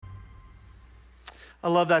I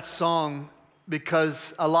love that song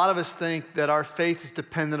because a lot of us think that our faith is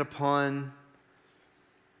dependent upon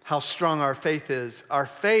how strong our faith is. Our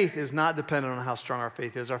faith is not dependent on how strong our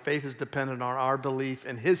faith is. Our faith is dependent on our belief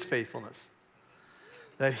in His faithfulness.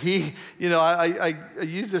 That He, I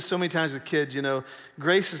use this so many times with kids,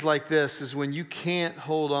 grace is like this, is when you can't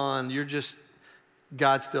hold on,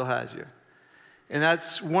 God still has you. And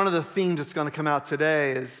that's one of the themes that's going to come out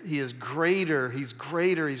today is He is greater, He's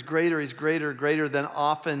greater, He's greater, He's greater, greater than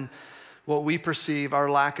often what we perceive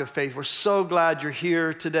our lack of faith. We're so glad you're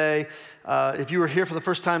here today. If you were here for the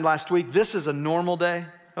first time last week, this is a normal day,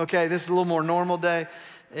 okay? This is a little more normal day.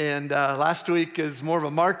 And last week is more of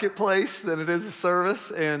a marketplace than it is a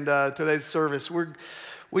service. And today's service, during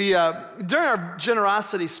our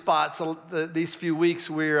generosity spots these few weeks,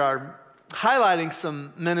 we are highlighting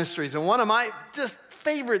some ministries. And one of my just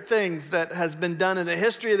favorite things that has been done in the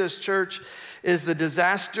history of this church is the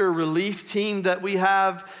disaster relief team that we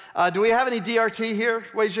have. Do we have any DRT here?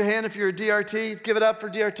 Raise your hand if you're a DRT. Give it up for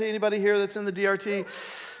DRT. Anybody here that's in the DRT?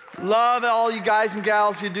 Love all you guys and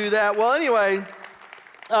gals who do that. Well, anyway,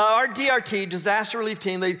 our DRT, disaster relief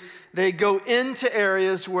team, they go into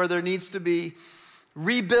areas where there needs to be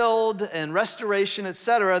rebuild and restoration, et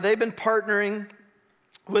cetera. They've been partnering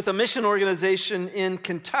with a mission organization in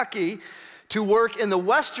Kentucky to work in the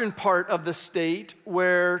western part of the state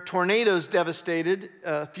where tornadoes devastated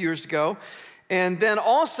a few years ago, and then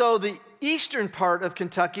also the eastern part of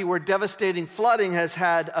Kentucky where devastating flooding has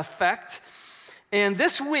had effect. And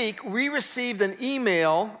this week, we received an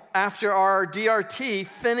email after our DRT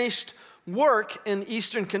finished work in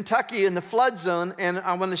eastern Kentucky in the flood zone, and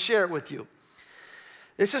I want to share it with you.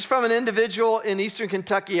 This is from an individual in eastern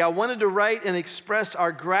Kentucky. I wanted to write and express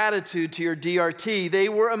our gratitude to your DRT. They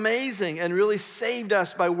were amazing and really saved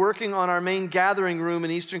us by working on our main gathering room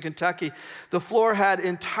in eastern Kentucky. The floor had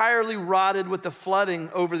entirely rotted with the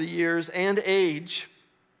flooding over the years and age.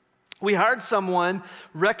 We hired someone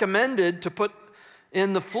recommended to put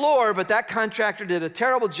in the floor, but that contractor did a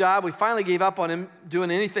terrible job. We finally gave up on him doing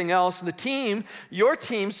anything else. And the team, your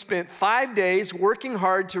team, spent 5 days working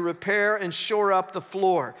hard to repair and shore up the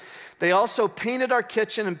floor. They also painted our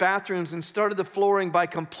kitchen and bathrooms and started the flooring by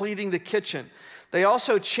completing the kitchen. They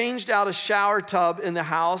also changed out a shower tub in the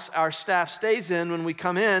house our staff stays in when we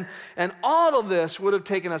come in. And all of this would have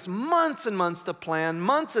taken us months and months to plan,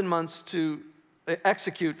 months and months to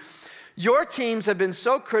execute. Your teams have been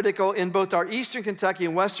so critical in both our Eastern Kentucky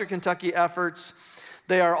and Western Kentucky efforts.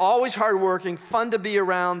 They are always hardworking, fun to be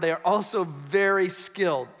around. They are also very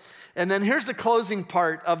skilled. And then here's the closing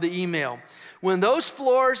part of the email. When those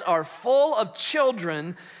floors are full of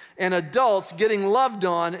children and adults getting loved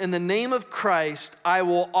on in the name of Christ, I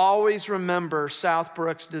will always remember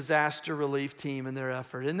Southbrook's disaster relief team and their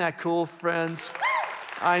effort. Isn't that cool, friends?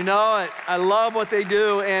 I know it. I love what they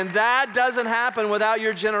do. And that doesn't happen without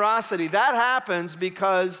your generosity. That happens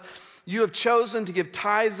because you have chosen to give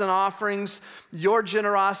tithes and offerings. Your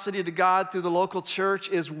generosity to God through the local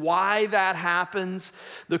church is why that happens.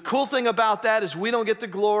 The cool thing about that is we don't get the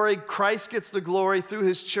glory. Christ gets the glory through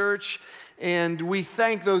His church. And we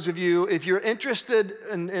thank those of you. If you're interested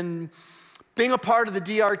in being a part of the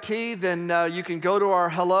DRT, then you can go to our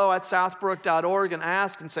hello@southbrook.org and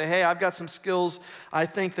ask and say, hey, I've got some skills I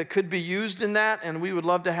think that could be used in that, and we would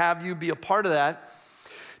love to have you be a part of that.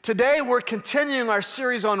 Today, we're continuing our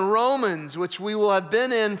series on Romans, which we will have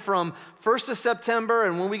been in from 1st of September,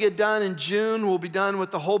 and when we get done in June, we'll be done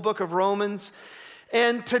with the whole book of Romans.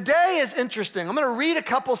 And today is interesting. I'm going to read a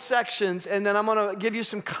couple sections, and then I'm going to give you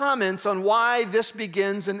some comments on why this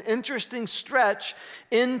begins an interesting stretch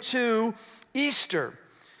into Easter.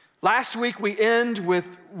 Last week we end with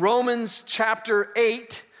Romans chapter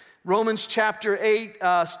 8. Romans chapter 8,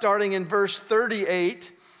 starting in verse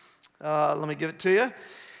 38. Let me give it to you.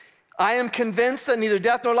 I am convinced that neither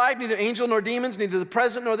death nor life, neither angel nor demons, neither the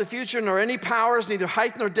present nor the future, nor any powers, neither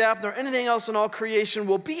height nor depth, nor anything else in all creation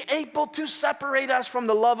will be able to separate us from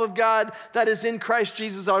the love of God that is in Christ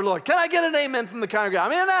Jesus our Lord. Can I get an amen from the congregation? I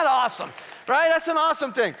mean, isn't that awesome? Right? That's an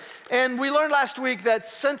awesome thing. And we learned last week that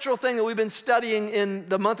central thing that we've been studying in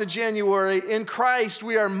the month of January. In Christ,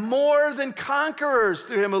 we are more than conquerors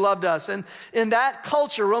through Him who loved us. And in that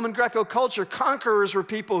culture, Roman Greco culture, conquerors were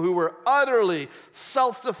people who were utterly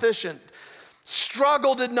self-sufficient.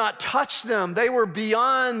 Struggle did not touch them. They were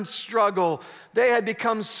beyond struggle. They had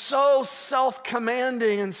become so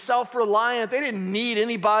self-commanding and self-reliant. They didn't need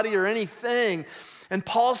anybody or anything. And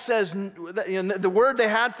Paul says, the word they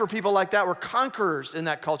had for people like that were conquerors in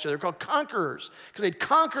that culture. They're called conquerors because they'd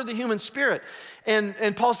conquered the human spirit.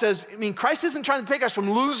 And Paul says, Christ isn't trying to take us from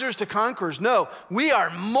losers to conquerors. No, we are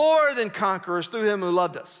more than conquerors through Him who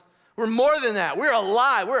loved us. We're more than that. We're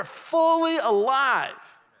alive. We're fully alive.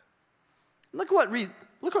 Look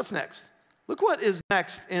what's next. Look what is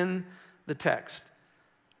next in the text.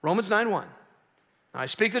 Romans 9:1. I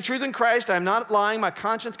speak the truth in Christ. I am not lying. My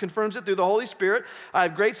conscience confirms it through the Holy Spirit. I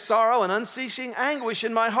have great sorrow and unceasing anguish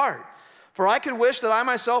in my heart. For I could wish that I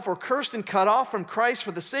myself were cursed and cut off from Christ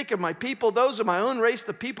for the sake of my people, those of my own race,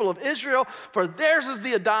 the people of Israel. For theirs is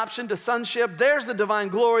the adoption to sonship. Theirs the divine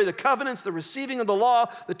glory, the covenants, the receiving of the law,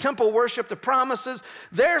 the temple worship, the promises.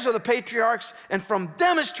 Theirs are the patriarchs. And from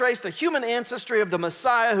them is traced the human ancestry of the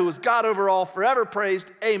Messiah, who is God over all, forever praised.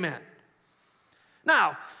 Amen.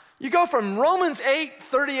 Now, you go from Romans 8,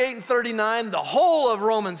 38 and 39, the whole of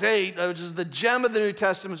Romans 8, which is the gem of the New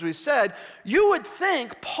Testament, as we said, you would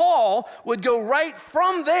think Paul would go right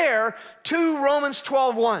from there to Romans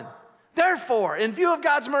 12:1. Therefore, in view of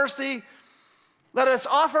God's mercy, let us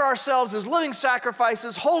offer ourselves as living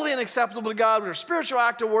sacrifices, holy and acceptable to God, with our spiritual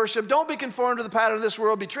act of worship. Don't be conformed to the pattern of this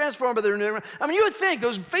world. Be transformed by the renewal. I mean, you would think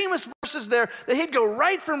those famous verses there, that he'd go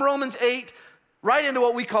right from Romans 8, right into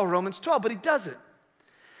what we call Romans 12, but he doesn't.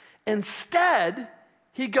 Instead,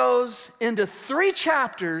 he goes into 3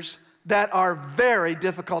 chapters that are very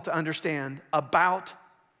difficult to understand about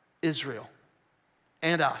Israel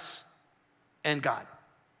and us and God.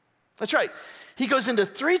 That's right. He goes into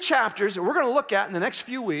 3 chapters that we're going to look at in the next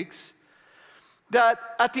few weeks, that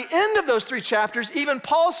at the end of those 3 chapters, even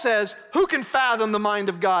Paul says, who can fathom the mind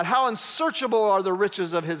of God? How unsearchable are the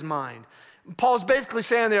riches of his mind? Paul's basically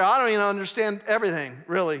saying there, I don't even understand everything,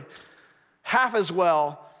 really, half as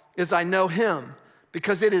well as I know him,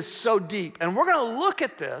 because it is so deep. And we're going to look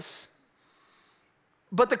at this,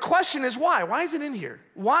 but the question is why? Why is it in here?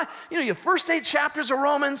 Why? You know, your first 8 chapters of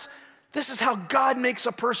Romans, this is how God makes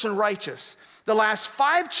a person righteous. The last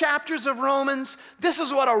 5 chapters of Romans, this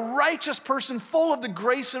is what a righteous person full of the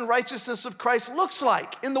grace and righteousness of Christ looks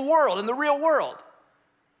like in the world, in the real world.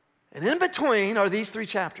 And in between are these 3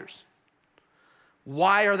 chapters.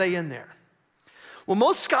 Why are they in there? Well,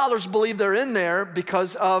 most scholars believe they're in there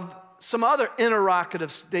because of some other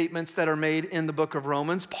interrogative statements that are made in the book of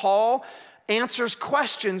Romans. Paul answers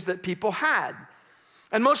questions that people had.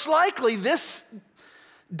 And most likely this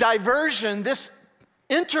diversion, this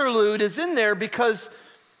interlude is in there because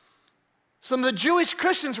some of the Jewish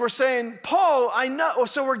Christians were saying, Paul, I know,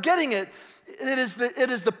 so we're getting it. It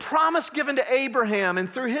is the promise given to Abraham,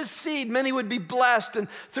 and through his seed, many would be blessed, and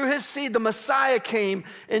through his seed, the Messiah came,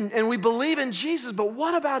 and we believe in Jesus. But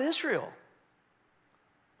what about Israel?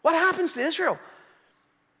 What happens to Israel?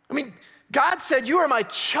 I mean, God said, you are my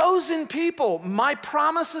chosen people. My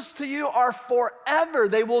promises to you are forever.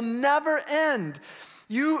 They will never end.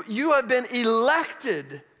 You have been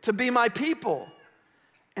elected to be my people.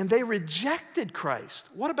 And they rejected Christ.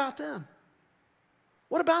 What about them?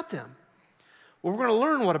 What about them? Well, we're going to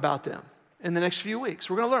learn what about them in the next few weeks.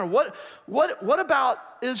 We're going to learn what about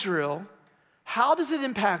Israel? How does it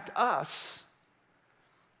impact us?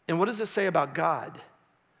 And what does it say about God?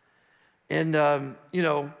 And,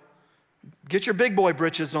 get your big boy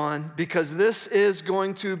britches on, because this is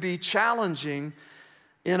going to be challenging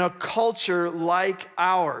in a culture like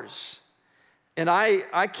ours. And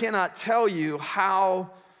I cannot tell you how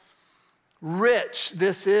rich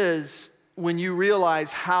this is when you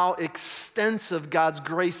realize how extensive God's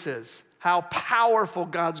grace is, how powerful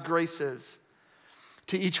God's grace is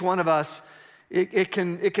to each one of us. It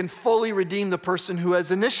can fully redeem the person who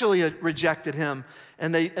has initially rejected him,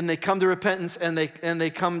 and they come to repentance, and they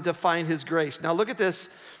come to find his grace. Now look at this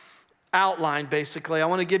outline, basically. I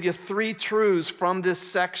want to give you 3 truths from this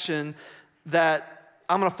section that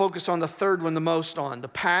I'm going to focus on the third one the most on. The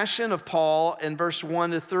passion of Paul in verse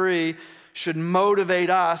 1 to 3 should motivate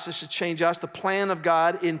us. It should change us. The plan of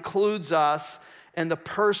God includes us, and the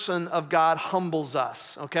person of God humbles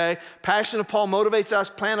us, okay? Passion of Paul motivates us.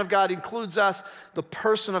 Plan of God includes us. The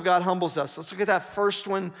person of God humbles us. Let's look at that first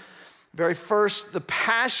one. Very first, the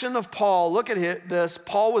passion of Paul. Look at this.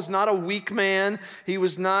 Paul was not a weak man. He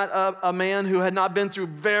was not a man who had not been through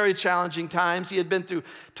very challenging times. He had been through,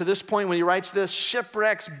 to this point when he writes this,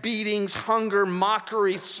 shipwrecks, beatings, hunger,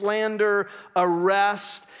 mockery, slander,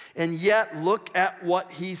 arrest. And yet, look at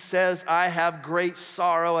what he says. I have great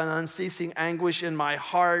sorrow and unceasing anguish in my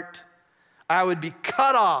heart. I would be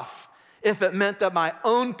cut off if it meant that my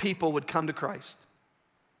own people would come to Christ.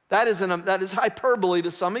 That is hyperbole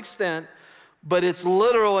to some extent, but it's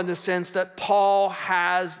literal in the sense that Paul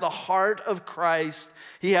has the heart of Christ.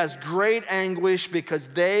 He has great anguish because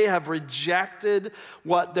they have rejected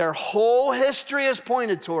what their whole history has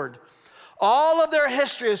pointed toward. All of their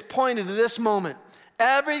history has pointed to this moment.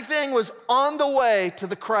 Everything was on the way to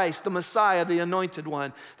the Christ, the Messiah, the Anointed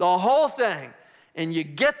One. The whole thing. And you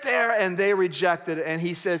get there and they reject it. And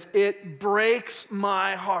he says, it breaks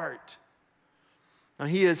my heart. Now,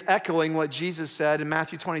 he is echoing what Jesus said in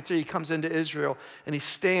Matthew 23. He comes into Israel and he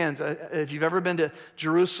stands. If you've ever been to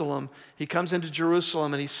Jerusalem, he comes into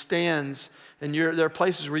Jerusalem and he stands. And there are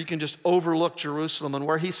places where you can just overlook Jerusalem. And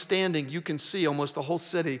where he's standing, you can see almost the whole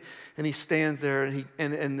city. And he stands there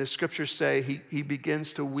and the scriptures say he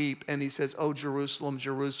begins to weep. And he says, oh, Jerusalem,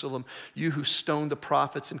 Jerusalem, you who stoned the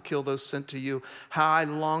prophets and killed those sent to you, how I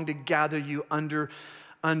long to gather you under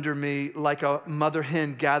me like a mother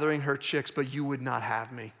hen gathering her chicks, but you would not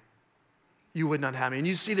have me. You would not have me. And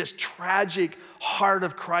you see this tragic heart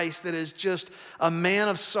of Christ that is just a man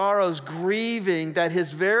of sorrows, grieving that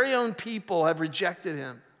his very own people have rejected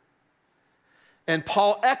him. And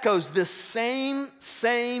Paul echoes this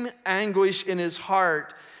same anguish in his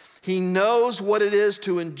heart. He knows what it is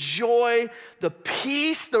to enjoy the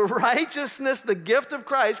peace, the righteousness, the gift of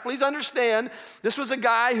Christ. Please understand, this was a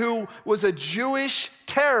guy who was a Jewish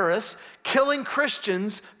terrorist killing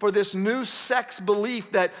Christians for this new sex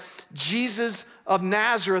belief that Jesus of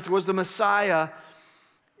Nazareth was the Messiah.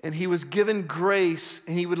 And he was given grace.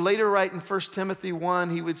 And he would later write in 1 Timothy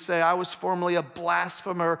 1, he would say, I was formerly a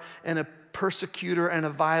blasphemer and a persecutor and a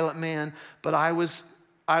violent man, but I was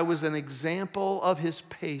an example of his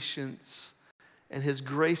patience, and his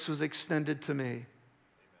grace was extended to me.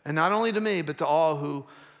 And not only to me, but to all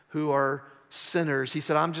who are sinners. He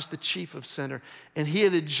said, I'm just the chief of sinners. And he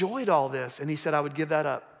had enjoyed all this, and he said, I would give that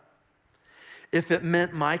up if it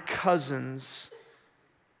meant my cousins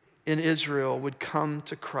in Israel would come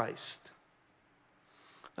to Christ.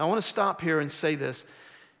 Now, I want to stop here and say this.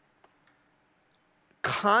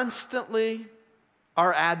 Constantly,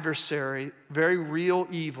 our adversary, very real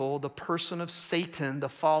evil, the person of Satan, the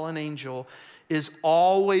fallen angel, is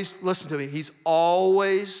always, listen to me, he's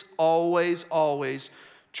always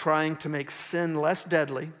trying to make sin less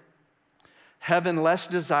deadly, heaven less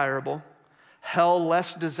desirable, hell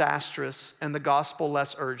less disastrous, and the gospel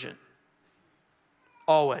less urgent.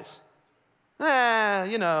 Always. I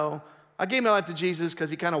gave my life to Jesus because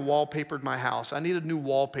he kind of wallpapered my house. I needed new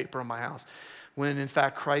wallpaper in my house. When in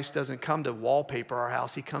fact Christ doesn't come to wallpaper our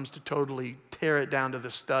house, he comes to totally tear it down to the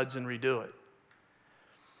studs and redo it.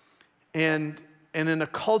 And in a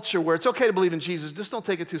culture where it's okay to believe in Jesus, just don't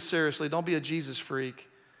take it too seriously. Don't be a Jesus freak.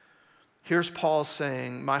 Here's Paul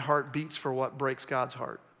saying, my heart beats for what breaks God's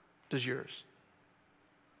heart. Does yours?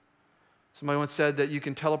 Somebody once said that you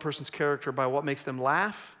can tell a person's character by what makes them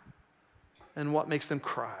laugh and what makes them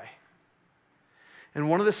cry. And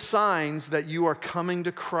one of the signs that you are coming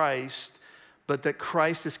to Christ, but that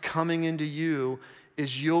Christ is coming into you,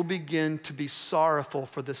 is you'll begin to be sorrowful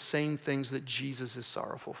for the same things that Jesus is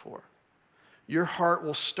sorrowful for. Your heart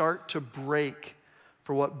will start to break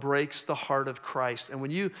for what breaks the heart of Christ. And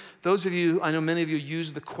when those of you, I know many of you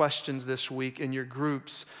use the questions this week in your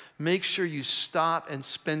groups, make sure you stop and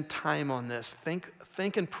spend time on this.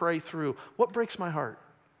 Think and pray through, what breaks my heart?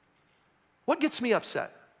 What gets me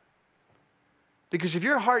upset? Because if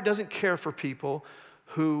your heart doesn't care for people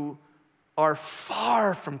who are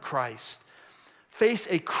far from Christ, face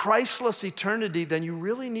a Christless eternity, then you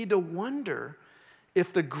really need to wonder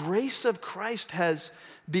if the grace of Christ has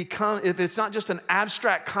become, if it's not just an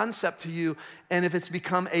abstract concept to you, and if it's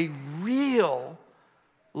become a real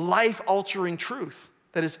life-altering truth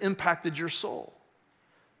that has impacted your soul.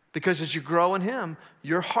 Because as you grow in him,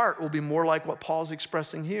 your heart will be more like what Paul's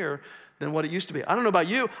expressing here than what it used to be. I don't know about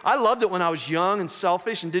you. I loved it when I was young and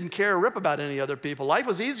selfish and didn't care a rip about any other people. Life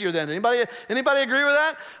was easier then. Anybody agree with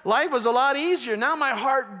that? Life was a lot easier. Now my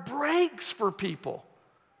heart breaks for people.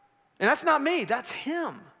 And that's not me. That's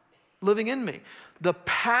him living in me. The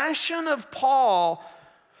passion of Paul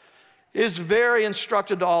is very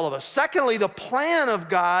instructive to all of us. Secondly, the plan of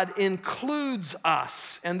God includes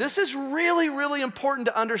us. And this is really, really important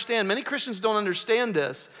to understand. Many Christians don't understand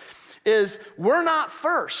this, is we're not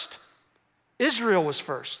first. Israel was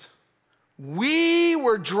first. We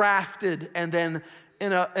were drafted, and then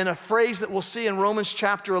in a phrase that we'll see in Romans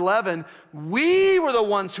chapter 11, we were the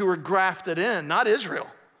ones who were grafted in, not Israel.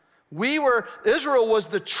 Israel was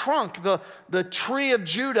the trunk, the tree of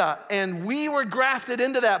Judah, and we were grafted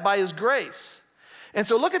into that by his grace. And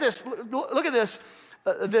so look at this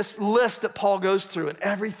list that Paul goes through, and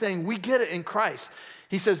everything, we get it in Christ.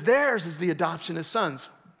 He says, theirs is the adoption as sons.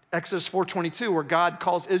 Exodus 4:22, where God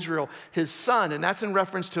calls Israel his son, and that's in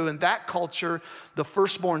reference to, in that culture, the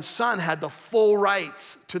firstborn son had the full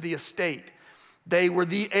rights to the estate. They were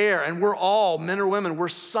the heir, and we're all, men or women, we're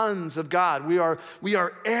sons of God. We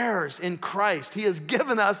are heirs in Christ. He has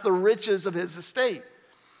given us the riches of his estate.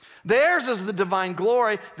 Theirs is the divine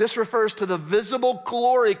glory. This refers to the visible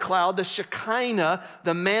glory cloud, the Shekinah,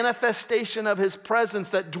 the manifestation of his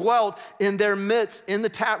presence that dwelt in their midst with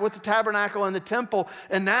the tabernacle and the temple.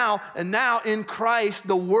 And now in Christ,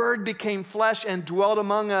 the Word became flesh and dwelt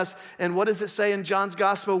among us. And what does it say in John's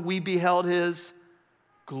gospel? We beheld his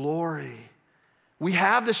glory. We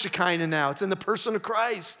have the Shekinah now. It's in the person of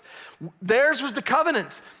Christ. Theirs was the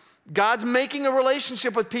covenants. God's making a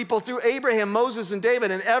relationship with people through Abraham, Moses, and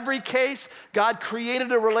David. In every case, God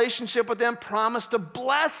created a relationship with them, promised to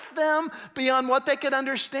bless them beyond what they could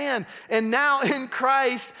understand. And now in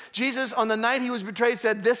Christ, Jesus, on the night he was betrayed,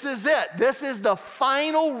 said, this is it. This is the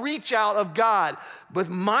final reach out of God. With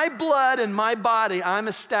my blood and my body, I'm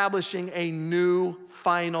establishing a new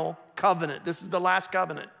final covenant. This is the last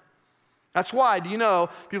covenant. That's why, do you know,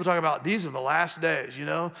 people talk about these are the last days, you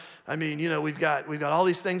know? I mean, you know, we've got all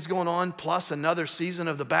these things going on, plus another season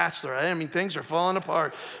of The Bachelor. I mean, things are falling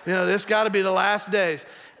apart. You know, this got to be the last days.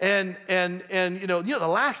 And you know, the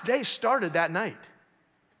last days started that night.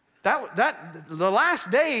 The last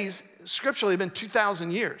days, scripturally, have been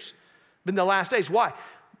 2,000 years. Been the last days. Why?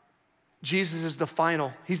 Jesus is the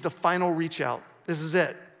final. He's the final reach out. This is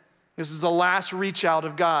it. This is the last reach out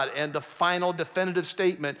of God and the final definitive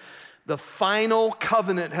statement. The final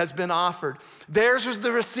covenant has been offered. Theirs was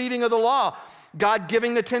the receiving of the law. God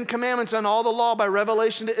giving the 10 commandments and all the law by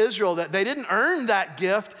revelation to Israel. That they didn't earn that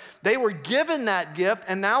gift. They were given that gift.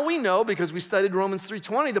 And now we know, because we studied Romans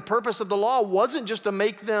 3:20, the purpose of the law wasn't just to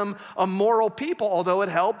make them a moral people, although it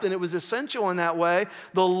helped and it was essential in that way.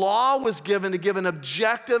 The law was given to give an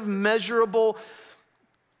objective, measurable,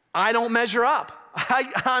 I don't measure up.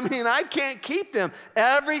 I mean, I can't keep them.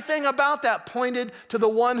 Everything about that pointed to the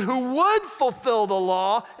one who would fulfill the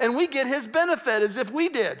law, and we get his benefit as if we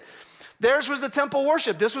did. Theirs was the temple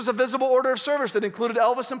worship. This was a visible order of service that included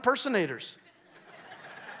Elvis impersonators.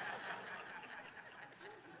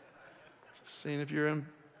 Just seeing if you're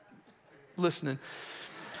listening.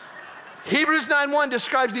 Hebrews 9:1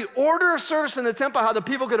 describes the order of service in the temple, how the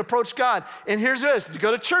people could approach God. And here's this. To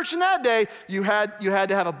go to church in that day, you had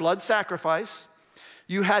to have a blood sacrifice.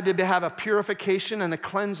 You had to have a purification and a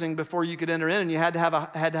cleansing before you could enter in, and you had to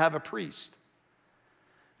have a priest.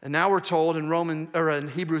 And now we're told in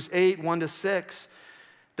Hebrews 8:1-6,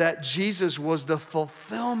 that Jesus was the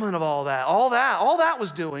fulfillment of all that. All that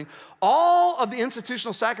was doing, all of the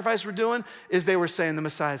institutional sacrifice we're doing is they were saying the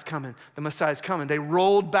Messiah's coming. The Messiah's coming. They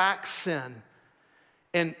rolled back sin.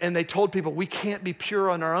 And they told people, we can't be pure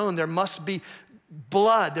on our own. There must be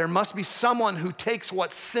blood. There must be someone who takes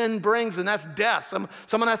what sin brings, and that's death.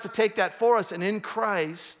 Someone has to take that for us. And in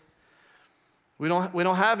Christ, we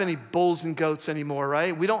don't have any bulls and goats anymore,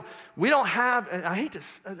 right? We don't have, and I hate to,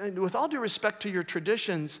 with all due respect to your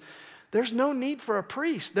traditions, there's no need for a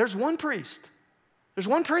priest. There's one priest. There's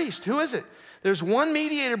one priest. Who is it? There's one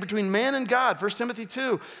mediator between man and God. 1 Timothy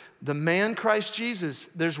 2, the man Christ Jesus.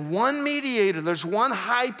 There's one mediator. There's one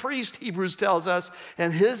high priest, Hebrews tells us,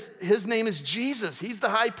 and his name is Jesus. He's the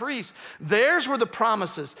high priest. Theirs were the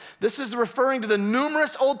promises. This is referring to the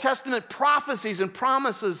numerous Old Testament prophecies and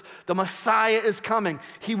promises. The Messiah is coming.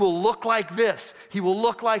 He will look like this. He will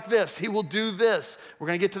look like this. He will do this. We're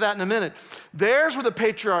going to get to that in a minute. Theirs were the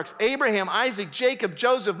patriarchs, Abraham, Isaac, Jacob,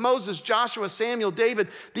 Joseph, Moses, Joshua, Samuel, David.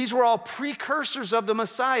 These were all precursors of the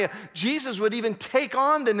Messiah. Jesus would even take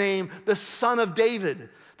on the name the Son of David,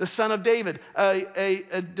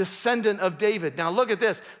 a descendant of David. Now look at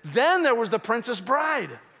this. Then there was the Princess Bride.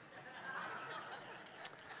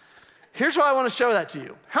 Here's why I want to show that to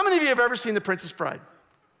you. How many of you have ever seen The Princess Bride?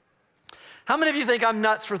 How many of you think I'm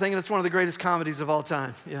nuts for thinking it's one of the greatest comedies of all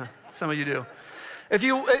time? Yeah, some of you do. I've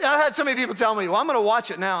had so many people tell me, well, I'm going to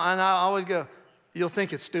watch it now, and I always go, you'll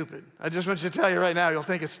think it's stupid. I just want you to tell you right now, you'll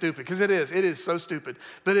think it's stupid, because it is. It is so stupid,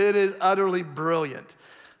 but it is utterly brilliant.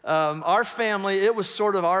 Our family, it was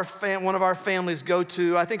sort of one of our family's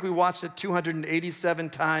go-to. I think we watched it 287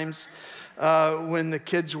 times when the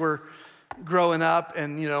kids were growing up,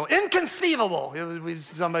 and inconceivable.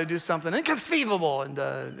 Somebody do something inconceivable, and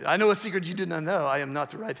I know a secret you did not know. I am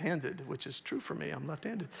not right-handed, which is true for me. I'm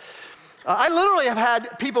left-handed. I literally have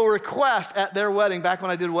had people request at their wedding, back when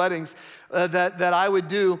I did weddings, that I would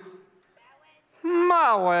do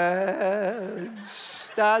my wedge.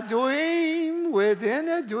 A dream within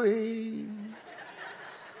a dream,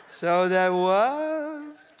 so that love,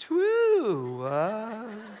 true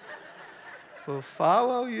love, will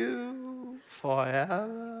follow you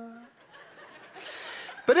forever.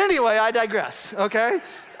 But anyway, I digress, okay?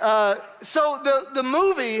 So the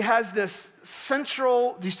movie has these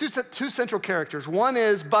two central characters. One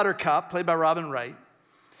is Buttercup, played by Robin Wright,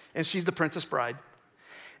 and she's the Princess Bride.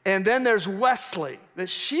 And then there's Wesley that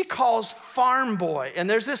she calls farm boy. And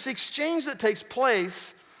there's this exchange that takes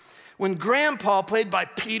place when Grandpa, played by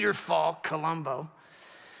Peter Falk, Columbo,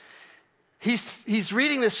 he's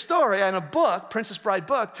reading this story in a book, Princess Bride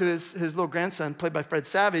book, to his little grandson, played by Fred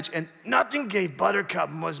Savage, and nothing gave Buttercup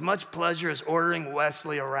as much pleasure as ordering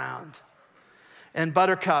Wesley around. And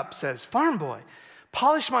Buttercup says, farm boy,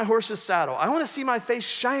 polish my horse's saddle. I want to see my face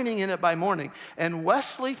shining in it by morning. And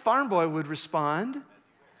Wesley, farm boy, would respond,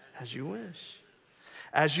 as you wish.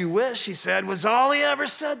 As you wish, he said, was all he ever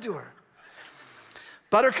said to her.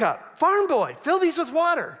 Buttercup, farm boy, fill these with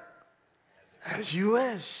water. As you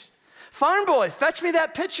wish. Farm boy, fetch me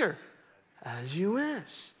that pitcher. As you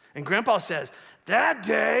wish. And Grandpa says, that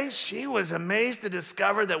day she was amazed to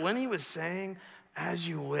discover that when he was saying, as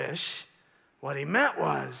you wish, what he meant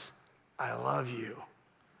was, I love you.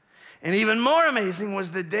 And even more amazing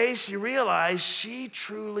was the day she realized she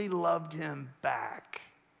truly loved him back.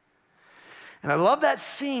 And I love that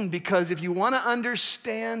scene because if you want to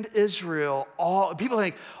understand Israel, people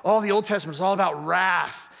think, the Old Testament is all about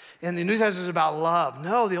wrath and the New Testament is about love.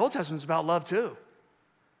 No, the Old Testament is about love too.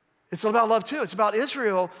 It's about love too. It's about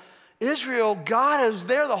Israel. God is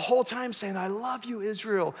there the whole time saying, I love you,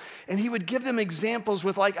 Israel. And he would give them examples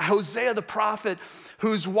with like Hosea the prophet,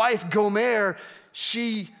 whose wife Gomer,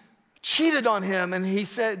 she cheated on him, and he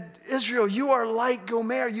said, Israel, you are like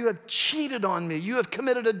Gomer. You have cheated on me. You have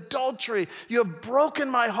committed adultery. You have broken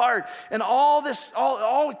my heart. And all this,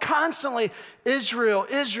 all constantly, Israel,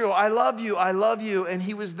 I love you, I love you. And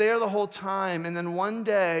he was there the whole time. And then one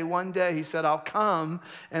day, he said, I'll come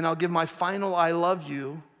and I'll give my final I love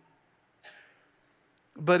you.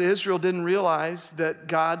 But Israel didn't realize that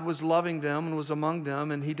God was loving them and was among them,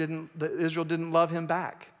 and Israel didn't love him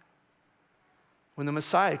back when the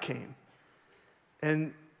Messiah came.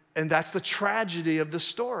 And that's the tragedy of the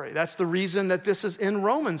story. That's the reason that this is in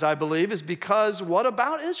Romans, I believe, is because what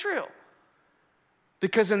about Israel?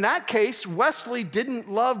 Because in that case, Wesley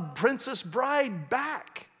didn't love Princess Bride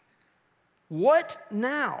back. What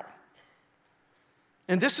now?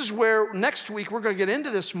 And this is where next week we're going to get into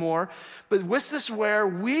this more, but this is where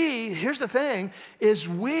here's the thing, is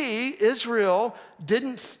Israel,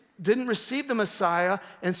 didn't receive the Messiah,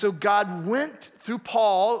 and so God went through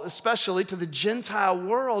Paul, especially to the Gentile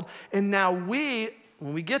world, and now when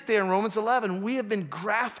we get there in Romans 11, we have been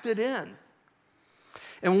grafted in.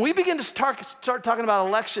 And when we begin to start talking about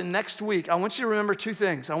election next week, I want you to remember two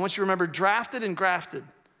things. I want you to remember drafted and grafted.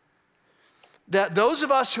 That those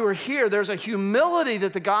of us who are here, there's a humility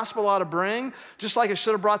that the gospel ought to bring, just like it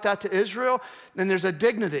should have brought that to Israel. And there's a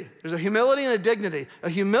dignity. There's a humility and a dignity. A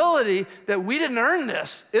humility that we didn't earn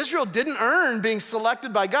this. Israel didn't earn being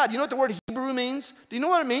selected by God. You know what the word Hebrew means? Do you know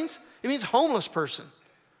what it means? It means homeless person.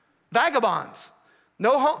 Vagabonds.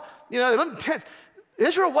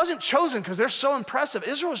 Israel wasn't chosen because they're so impressive.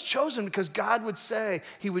 Israel was chosen because God would say,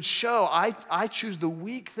 he would show, I choose the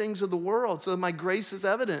weak things of the world so that my grace is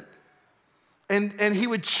evident. And he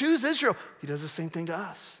would choose Israel. He does the same thing to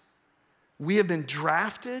us. We have been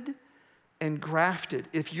drafted and grafted.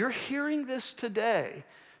 If you're hearing this today,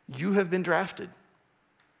 you have been drafted.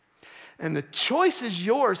 And the choice is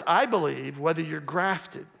yours, I believe, whether you're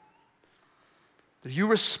grafted. You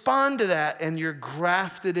respond to that and you're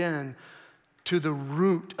grafted in to the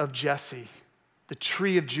root of Jesse, the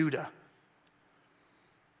tree of Judah.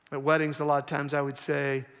 At weddings, a lot of times I would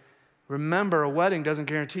say, remember, a wedding doesn't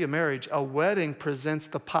guarantee a marriage. A wedding presents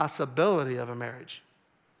the possibility of a marriage.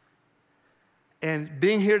 And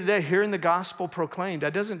being here today, hearing the gospel proclaimed,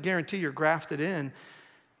 that doesn't guarantee you're grafted in.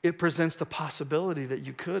 It presents the possibility that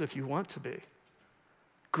you could if you want to be.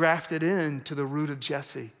 Grafted in to the root of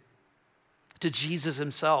Jesse, to Jesus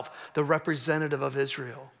himself, the representative of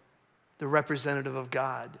Israel, the representative of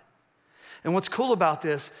God. And what's cool about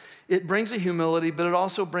this, it brings a humility, but it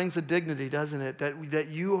also brings a dignity, doesn't it? That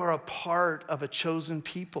you are a part of a chosen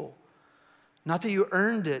people. Not that you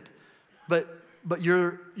earned it, but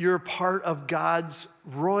you're part of God's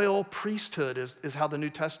royal priesthood, is how the New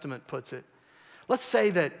Testament puts it. Let's say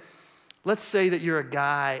that you're a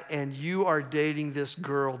guy and you are dating this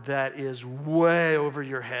girl that is way over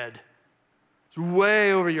your head. It's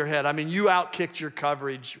way over your head. I mean, you outkicked your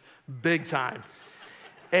coverage big time.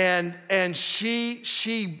 And she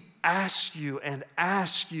asks you and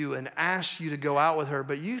asks you and asks you to go out with her,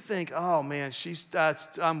 but you think, oh man,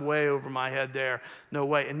 I'm way over my head there. No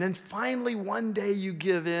way. And then finally one day you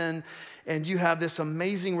give in and you have this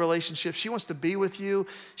amazing relationship. She wants to be with you.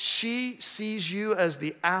 She sees you as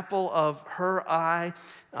the apple of her eye.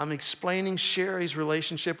 I'm explaining Sherry's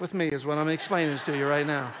relationship with me is what I'm explaining to you right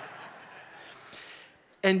now.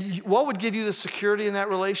 And what would give you the security in that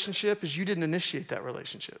relationship is you didn't initiate that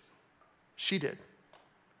relationship. She did.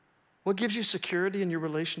 What gives you security in your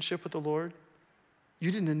relationship with the Lord?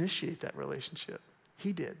 You didn't initiate that relationship.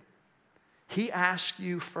 He did. He asked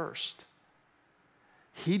you first.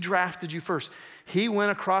 He drafted you first. He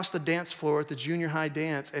went across the dance floor at the junior high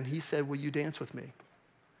dance and he said, will you dance with me?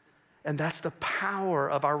 And that's the power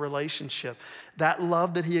of our relationship. That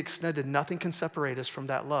love that he extended, nothing can separate us from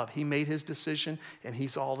that love. He made his decision and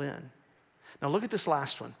he's all in. Now look at this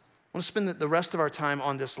last one. I want to spend the rest of our time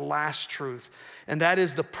on this last truth, and that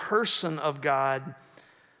is the person of God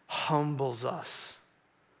humbles us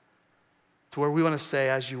to where we want to say,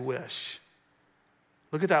 as you wish.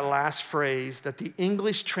 Look at that last phrase, that the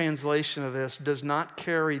English translation of this does not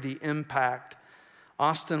carry the impact.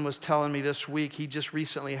 Austin was telling me this week, he just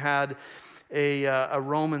recently had a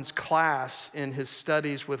Romans class in his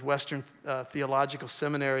studies with Western Theological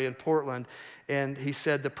Seminary in Portland, and he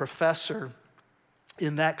said the professor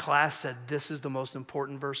in that class said, this is the most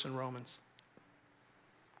important verse in Romans.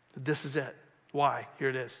 This is it. Why? Here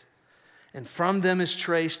it is. And from them is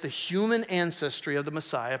traced the human ancestry of the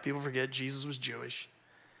Messiah. People forget Jesus was Jewish.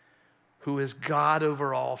 Who is God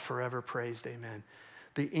over all, forever praised, amen.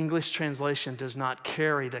 The English translation does not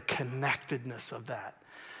carry the connectedness of that.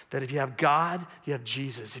 That if you have God, you have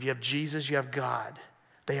Jesus. If you have Jesus, you have God.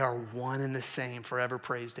 They are one and the same, forever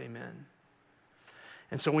praised, amen.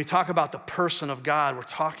 And so when we talk about the person of God, we're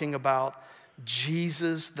talking about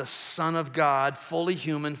Jesus, the Son of God, fully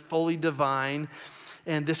human, fully divine.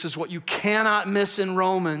 And this is what you cannot miss in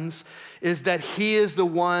Romans, is that he is the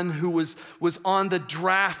one who was on the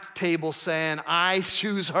draft table saying, I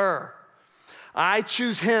choose her. I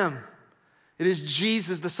choose him. It is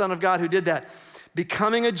Jesus, the Son of God, who did that.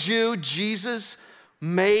 Becoming a Jew, Jesus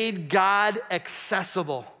made God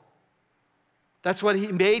accessible. That's what he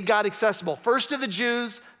made God accessible. First to the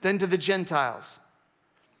Jews, then to the Gentiles.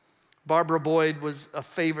 Barbara Boyd was a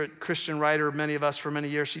favorite Christian writer of many of us for many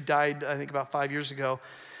years. She died, I think, about 5 years ago.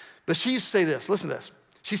 But she used to say this, listen to this.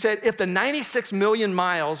 She said, if the 96 million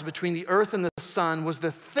miles between the earth and the sun was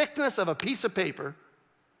the thickness of a piece of paper,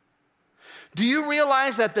 do you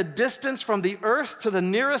realize that the distance from the earth to the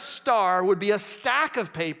nearest star would be a stack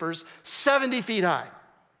of papers 70 feet high?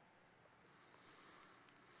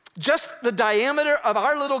 Just the diameter of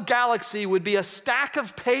our little galaxy would be a stack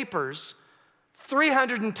of papers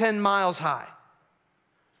 310 miles high.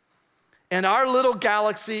 And our little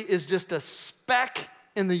galaxy is just a speck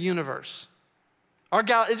in the universe. Our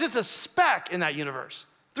galaxy is just a speck in that universe,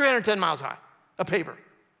 310 miles high, a paper.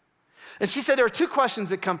 And she said there are two questions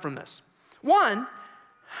that come from this. One,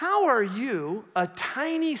 how are you a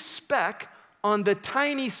tiny speck on the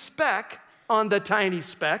tiny speck on the tiny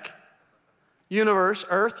speck? Universe,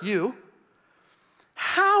 earth, you.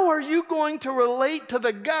 How are you going to relate to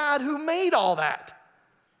the God who made all that?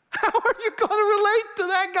 How are you going to relate to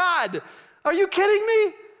that God? Are you kidding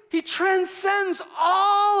me? He transcends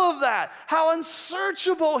all of that. How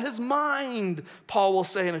unsearchable his mind, Paul will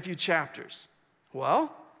say in a few chapters.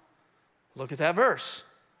 Well, look at that verse.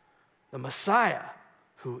 The Messiah,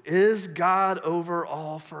 who is God over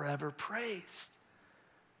all, forever praised.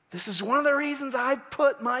 This is one of the reasons I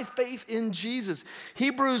put my faith in Jesus.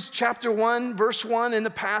 Hebrews chapter 1, verse 1, in the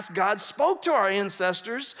past, God spoke to our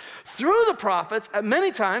ancestors through the prophets at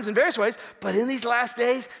many times in various ways, but in these last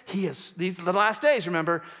days, these are the last days,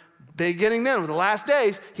 remember, beginning then with the last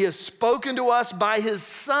days, he has spoken to us by his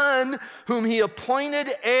Son, whom he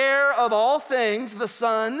appointed heir of all things, the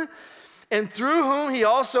Son, and through whom he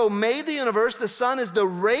also made the universe. The Son is the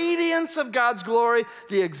radiance of God's glory,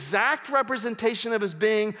 the exact representation of his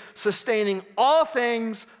being, sustaining all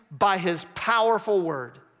things by his powerful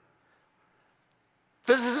word.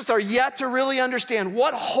 Physicists are yet to really understand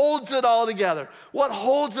what holds it all together. What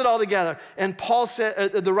holds it all together? And Paul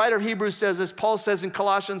said, the writer of Hebrews says, as Paul says in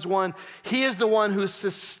Colossians 1, he is the one who's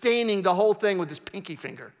sustaining the whole thing with his pinky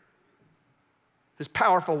finger. His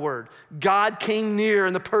powerful word. God came near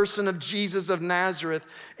in the person of Jesus of Nazareth.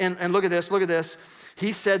 And look at this, look at this.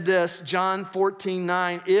 He said this, John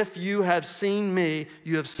 14:9, if you have seen me,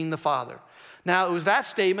 you have seen the Father. Now, it was that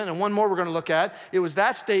statement, and one more we're going to look at. It was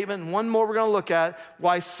that statement, and one more we're going to look at,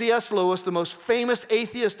 why C.S. Lewis, the most famous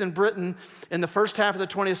atheist in Britain in the first half of the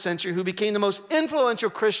 20th century, who became the most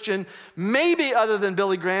influential Christian, maybe other than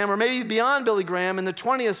Billy Graham, or maybe beyond Billy Graham in the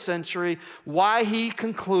 20th century, why he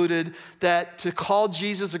concluded that to call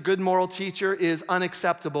Jesus a good moral teacher is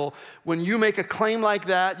unacceptable. When you make a claim like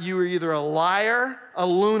that, you are either a liar, a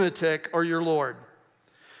lunatic, or your Lord.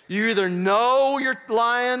 You either know you're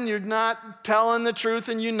lying, you're not telling the truth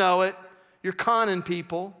and you know it, you're conning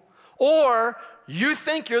people, or you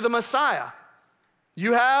think you're the Messiah.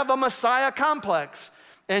 You have a Messiah complex,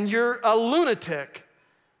 and you're a lunatic.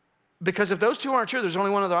 Because if those two aren't true, there's only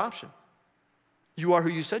one other option. You are who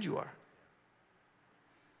you said you are.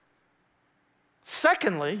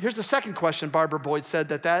 Secondly, here's the second question Barbara Boyd said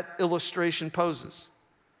that illustration poses.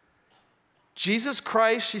 Jesus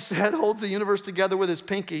Christ, she said, holds the universe together with his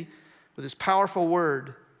pinky, with his powerful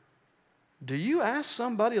word. Do you ask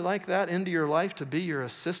somebody like that into your life to be your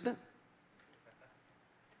assistant?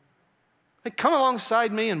 Hey, come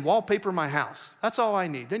alongside me and wallpaper my house. That's all I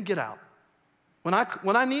need. Then get out. When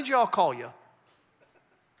I need you, I'll call you.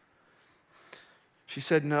 She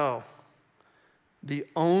said, no. The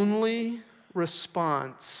only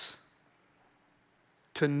response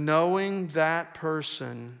to knowing that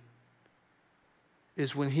person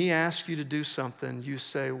is when he asks you to do something, you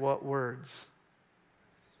say, what words?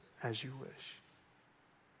 As you wish.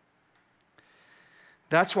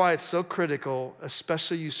 That's why it's so critical,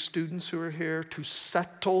 especially you students who are here, to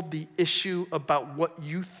settle the issue about what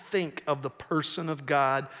you think of the person of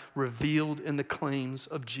God revealed in the claims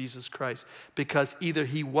of Jesus Christ. Because either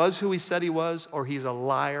he was who he said he was, or he's a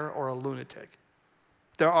liar or a lunatic.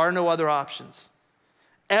 There are no other options.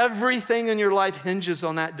 Everything in your life hinges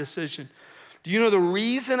on that decision. Do you know the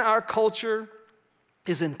reason our culture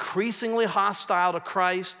is increasingly hostile to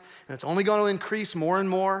Christ, and it's only going to increase more and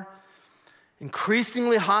more?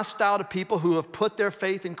 Increasingly hostile to people who have put their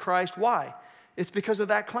faith in Christ. Why? It's because of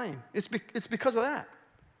that claim. It's because of that.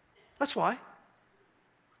 That's why.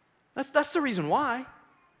 That's the reason why.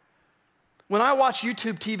 When I watch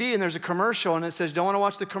YouTube TV and there's a commercial and it says, don't want to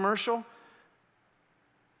watch the commercial?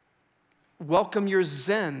 Welcome your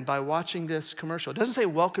Zen by watching this commercial. It doesn't say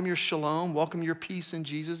welcome your shalom, welcome your peace in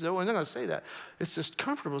Jesus. No one's not going to say that. It's just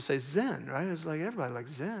comfortable to say Zen, right? It's like everybody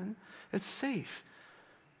likes Zen. It's safe.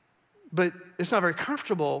 But it's not very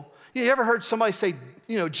comfortable. You ever heard somebody say,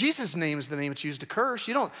 Jesus' name is the name that's used to curse?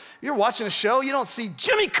 You're watching a show, you don't see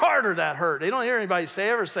Jimmy Carter that hurt. You don't hear anybody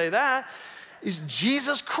ever say that. It's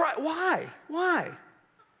Jesus Christ. Why?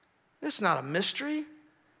 It's not a mystery.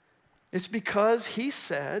 It's because he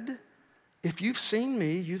said, if you've seen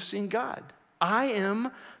me, you've seen God. I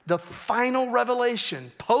am the final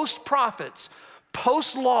revelation, post-prophets,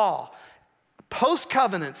 post-law,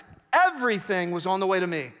 post-covenants. Everything was on the way to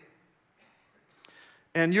me.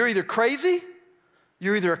 And you're either crazy,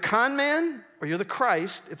 you're either a con man, or you're the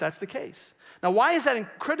Christ, if that's the case. Now, why is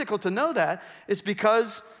that critical to know that? It's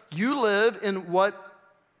because you live in what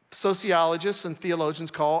sociologists and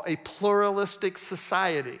theologians call a pluralistic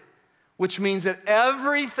society, which means that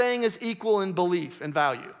everything is equal in belief and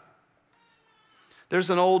value. There's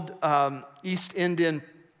an old East Indian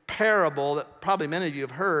parable that probably many of you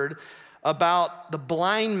have heard about the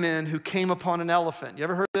blind men who came upon an elephant. You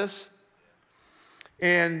ever heard this?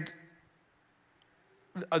 And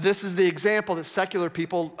this is the example that secular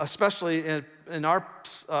people, especially in our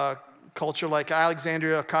culture, like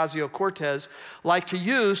Alexandria Ocasio-Cortez, like to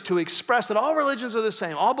use to express that all religions are the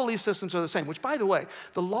same, all belief systems are the same, which, by the way,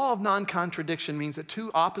 the law of non-contradiction means that two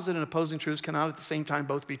opposite and opposing truths cannot at the same time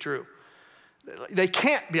both be true. They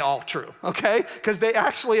can't be all true, okay? Because they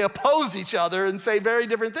actually oppose each other and say very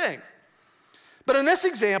different things. But in this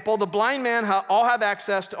example, the blind men all have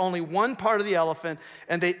access to only one part of the elephant,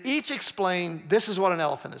 and they each explain this is what an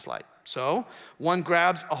elephant is like. So one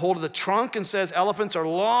grabs a hold of the trunk and says elephants are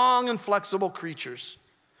long and flexible creatures.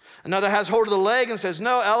 Another has hold of the leg and says,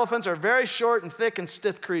 no, elephants are very short and thick and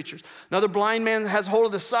stiff creatures. Another blind man has hold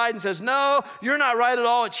of the side and says, no, you're not right at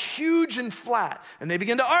all. It's huge and flat. And they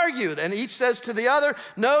begin to argue. And each says to the other,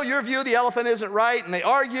 no, your view of the elephant isn't right. And they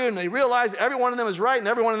argue and they realize that every one of them is right and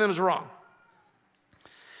every one of them is wrong.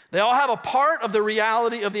 They all have a part of the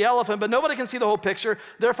reality of the elephant, but nobody can see the whole picture.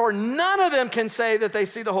 Therefore, none of them can say that they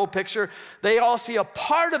see the whole picture. They all see a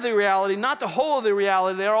part of the reality, not the whole of the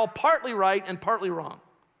reality. They are all partly right and partly wrong.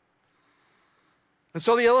 And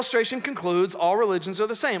so the illustration concludes, all religions are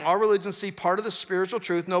the same. All religions see part of the spiritual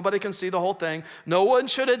truth. Nobody can see the whole thing. No one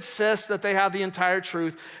should insist that they have the entire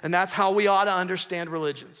truth, and that's how we ought to understand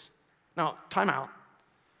religions. Now, time out.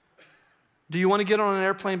 Do you want to get on an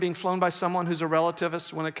airplane being flown by someone who's a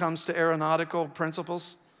relativist when it comes to aeronautical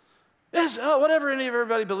principles? Yes, whatever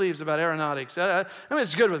everybody believes about aeronautics. I mean,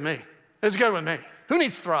 it's good with me. It's good with me. Who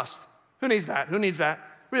needs thrust? Who needs that? Who needs that?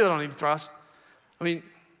 We really don't need thrust. I mean,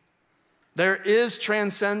 there is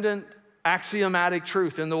transcendent axiomatic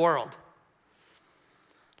truth in the world.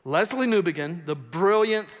 Leslie Newbigin, the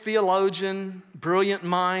brilliant theologian, brilliant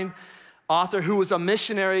mind, author who was a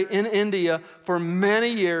missionary in India for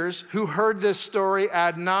many years, who heard this story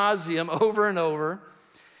ad nauseum over and over,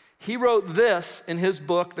 he wrote this in his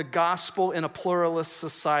book, The Gospel in a Pluralist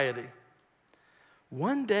Society.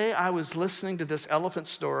 One day I was listening to this elephant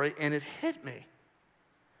story and it hit me.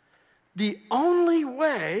 The only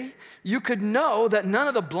way you could know that none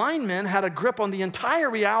of the blind men had a grip on the entire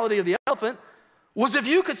reality of the elephant was if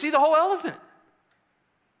you could see the whole elephant.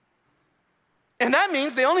 And that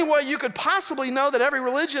means the only way you could possibly know that every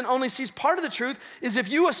religion only sees part of the truth is if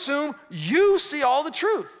you assume you see all the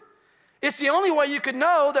truth. It's the only way you could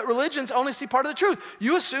know that religions only see part of the truth.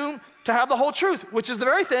 You assume to have the whole truth, which is the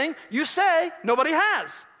very thing you say nobody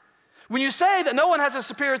has. When you say that no one has a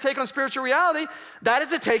superior take on spiritual reality, that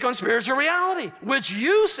is a take on spiritual reality, which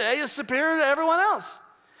you say is superior to everyone else.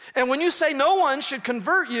 And when you say no one should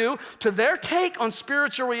convert you to their take on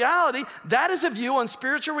spiritual reality, that is a view on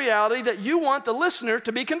spiritual reality that you want the listener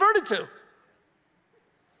to be converted to.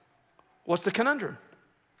 What's the conundrum?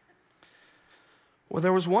 Well,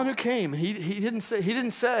 there was one who came. He didn't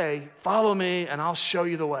say, follow me and I'll show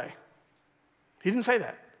you the way. He didn't say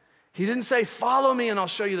that. He didn't say, follow me and I'll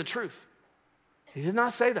show you the truth. He did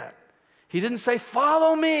not say that. He didn't say,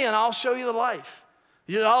 follow me and I'll show you the life.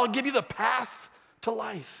 I'll give you the path to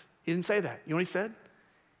life. He didn't say that. You know what he said?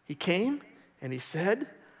 He came and he said,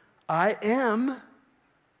 I am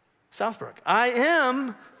Southbrook. I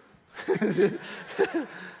am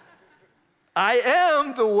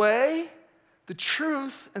the way, the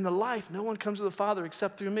truth, and the life. No one comes to the Father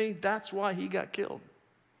except through me. That's why he got killed.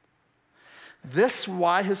 This is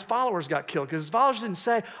why his followers got killed, because his followers didn't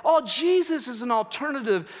say, oh, Jesus is an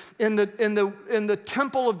alternative in the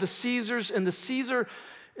temple of the Caesars, in the Caesar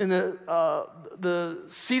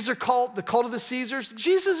cult, the cult of the Caesars.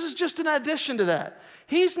 Jesus is just an addition to that.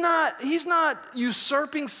 He's not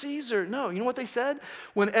usurping Caesar. No, you know what they said?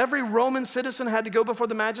 When every Roman citizen had to go before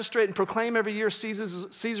the magistrate and proclaim every year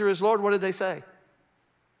Caesar is Lord, what did they say?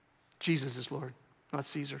 Jesus is Lord, not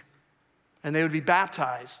Caesar. And they would be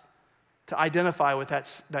baptized to identify with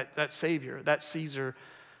that Savior, that Caesar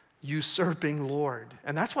usurping Lord.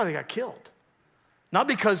 And that's why they got killed. Not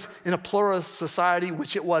because in a pluralist society,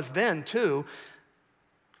 which it was then too,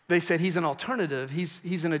 they said he's an alternative,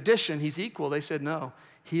 he's an addition, he's equal. They said no,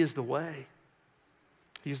 he is the way,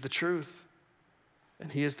 he is the truth,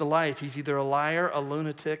 and he is the life. He's either a liar, a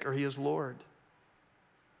lunatic, or he is Lord.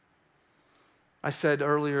 I said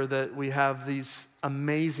earlier that we have these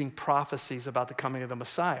amazing prophecies about the coming of the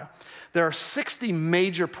Messiah. There are 60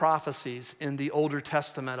 major prophecies in the Older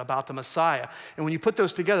Testament about the Messiah. And when you put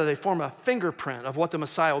those together, they form a fingerprint of what the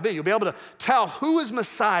Messiah will be. You'll be able to tell who is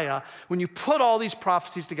Messiah when you put all these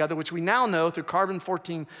prophecies together, which we now know through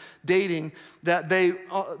carbon-14 dating that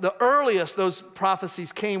the earliest those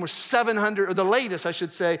prophecies came were 700, or the latest, I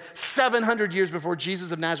should say, 700 years before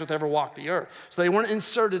Jesus of Nazareth ever walked the earth. So they weren't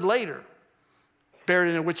inserted later.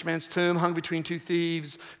 Buried in a rich man's tomb, hung between two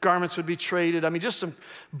thieves, garments would be traded. I mean, just some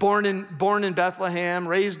born in Bethlehem,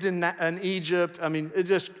 raised in Egypt. I mean, it's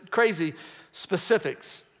just crazy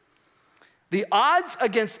specifics. The odds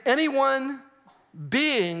against anyone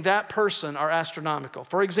being that person are astronomical.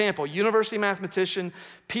 For example, university mathematician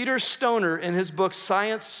Peter Stoner, in his book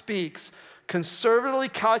Science Speaks, conservatively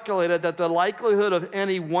calculated that the likelihood of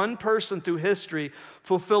any one person through history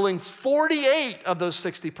fulfilling 48 of those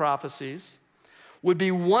 60 prophecies would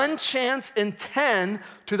be 1 chance in 10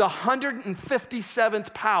 to the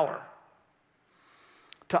 157th power.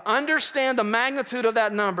 To understand the magnitude of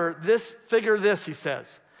that number, figure this, he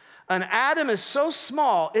says. An atom is so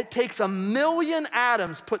small, it takes 1 million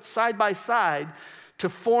atoms put side by side to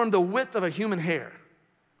form the width of a human hair.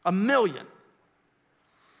 1 million.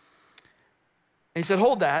 And he said,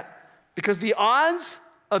 hold that, because the odds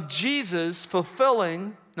of Jesus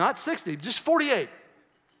fulfilling, not 60, just 48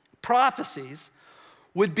 prophecies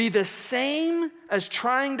would be the same as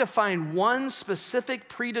trying to find one specific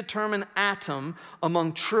predetermined atom among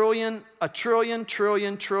a trillion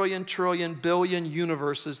billion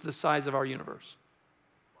universes the size of our universe.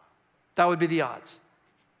 That would be the odds.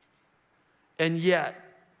 And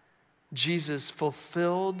yet, Jesus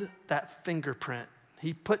fulfilled that fingerprint.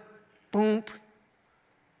 He put, boom,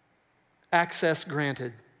 access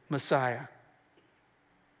granted, Messiah.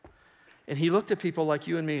 And he looked at people like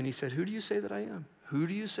you and me and he said, who do you say that I am? Who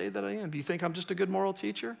do you say that I am? Do you think I'm just a good moral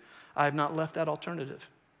teacher? I have not left that alternative.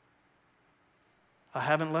 I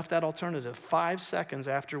haven't left that alternative. 5 seconds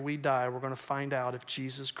after we die, we're going to find out if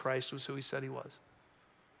Jesus Christ was who he said he was.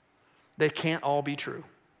 They can't all be true.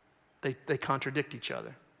 They contradict each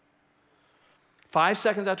other. 5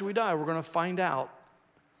 seconds after we die, we're going to find out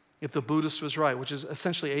if the Buddhist was right, which is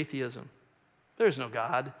essentially atheism. There is no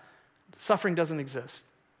God. Suffering doesn't exist.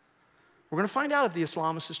 We're going to find out if the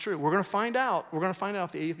Islamist is true. We're going to find out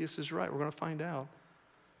if the atheist is right. We're going to find out.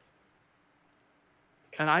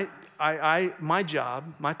 And my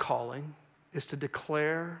job, my calling, is to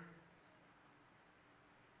declare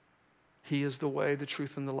He is the way, the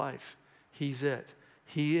truth, and the life. He's it.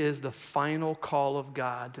 He is the final call of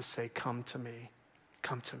God to say, come to me.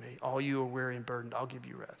 Come to me. All you are weary and burdened, I'll give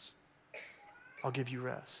you rest. I'll give you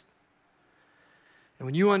rest. And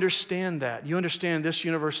when you understand that, you understand this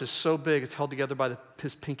universe is so big, it's held together by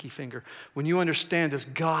his pinky finger. When you understand this,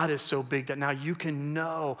 God is so big that now you can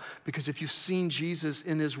know, because if you've seen Jesus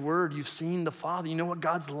in his word, you've seen the Father, you know what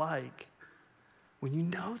God's like. When you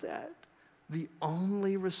know that, the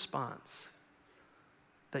only response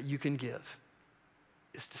that you can give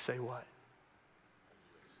is to say what?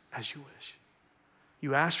 As you wish.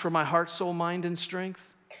 You ask for my heart, soul, mind, and strength?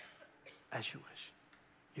 As you wish.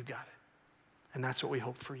 You got it. And that's what we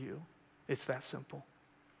hope for you. It's that simple.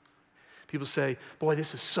 People say, boy,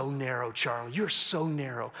 this is so narrow, Charlie. You're so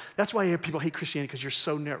narrow. That's why people hate Christianity, because you're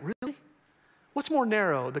so narrow. Really? What's more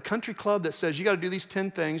narrow? The country club that says you got to do these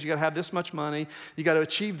 10 things, you got to have this much money, you got to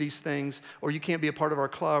achieve these things, or you can't be a part of our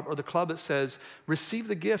club, or the club that says receive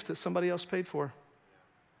the gift that somebody else paid for?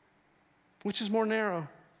 Which is more narrow?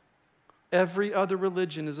 Every other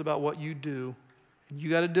religion is about what you do, and you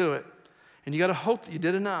got to do it, and you got to hope that you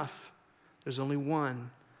did enough. There's only one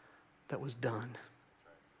that was done.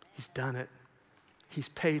 He's done it. He's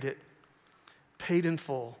paid it. Paid in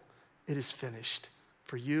full. It is finished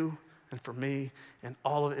for you and for me, and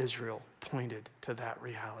all of Israel pointed to that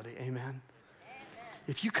reality. Amen?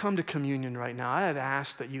 If you come to communion right now, I had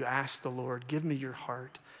asked that you ask the Lord, give me your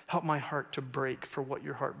heart. Help my heart to break for what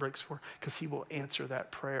your heart breaks for, because he will answer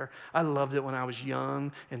that prayer. I loved it when I was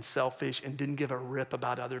young and selfish and didn't give a rip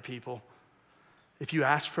about other people. If you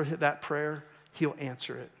ask for that prayer, he'll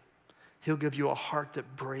answer it. He'll give you a heart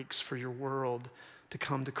that breaks for your world to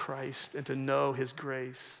come to Christ and to know his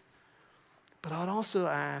grace. But I'd also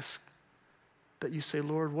ask that you say,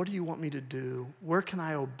 Lord, what do you want me to do? Where can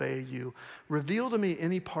I obey you? Reveal to me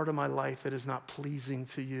any part of my life that is not pleasing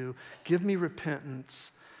to you. Give me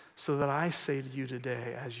repentance so that I say to you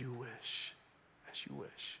today, as you wish, as you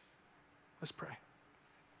wish. Let's pray.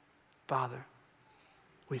 Father,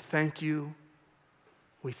 we thank you.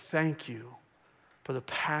 We thank you for the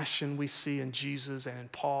passion we see in Jesus and in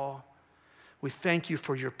Paul. We thank you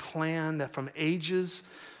for your plan that from ages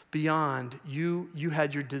beyond, you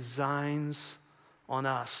had your designs on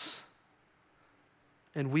us.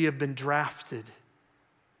 And we have been drafted.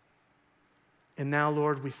 And now,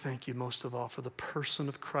 Lord, we thank you most of all for the person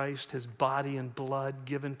of Christ, his body and blood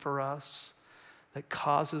given for us, that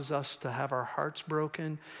causes us to have our hearts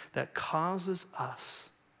broken, that causes us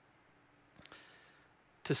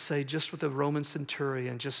to say just with the Roman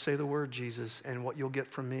centurion, just say the word Jesus, and what you'll get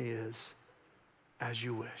from me is, as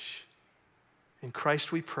you wish. In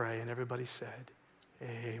Christ we pray, and everybody said,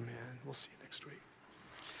 amen. We'll see you next week.